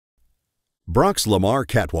Brock's Lamar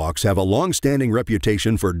catwalks have a long-standing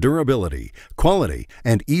reputation for durability, quality,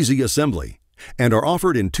 and easy assembly, and are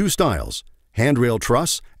offered in two styles: handrail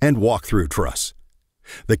truss and walk-through truss.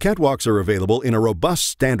 The catwalks are available in a robust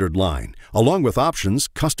standard line, along with options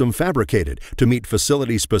custom fabricated to meet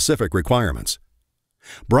facility-specific requirements.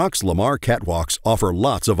 Brock's Lamar catwalks offer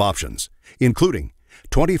lots of options, including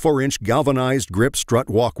 24-inch galvanized grip strut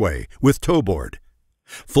walkway with toe board,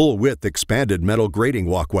 full-width expanded metal grating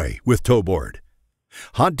walkway with toe board,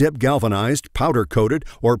 hot-dip galvanized, powder-coated,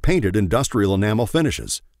 or painted industrial enamel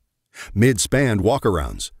finishes, mid-span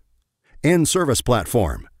walkarounds, end service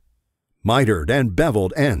platform, mitered and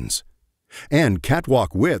beveled ends, and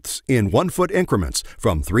catwalk widths in 1-foot increments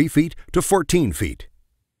from 3 feet to 14 feet.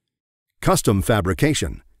 Custom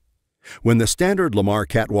fabrication. When the standard Lamar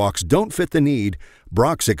catwalks don't fit the need,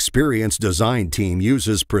 Brock's experienced design team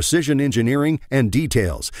uses precision engineering and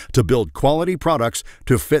details to build quality products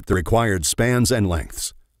to fit the required spans and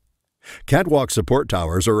lengths. Catwalk support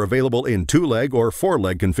towers are available in 2-leg or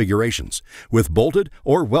 4-leg configurations, with bolted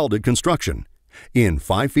or welded construction, in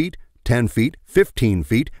 5 feet, 10 feet, 15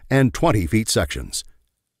 feet, and 20 feet sections.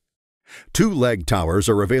 2-leg towers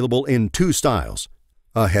are available in 2 styles: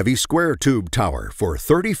 a heavy square tube tower for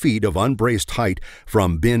 30 feet of unbraced height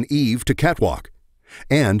from bin eave to catwalk,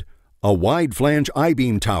 and a wide flange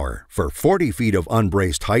I-beam tower for 40 feet of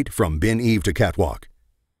unbraced height from bin eave to catwalk.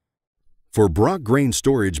 For Brock grain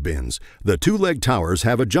storage bins, the 2-leg towers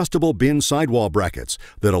have adjustable bin sidewall brackets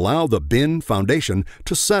that allow the bin foundation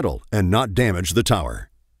to settle and not damage the tower.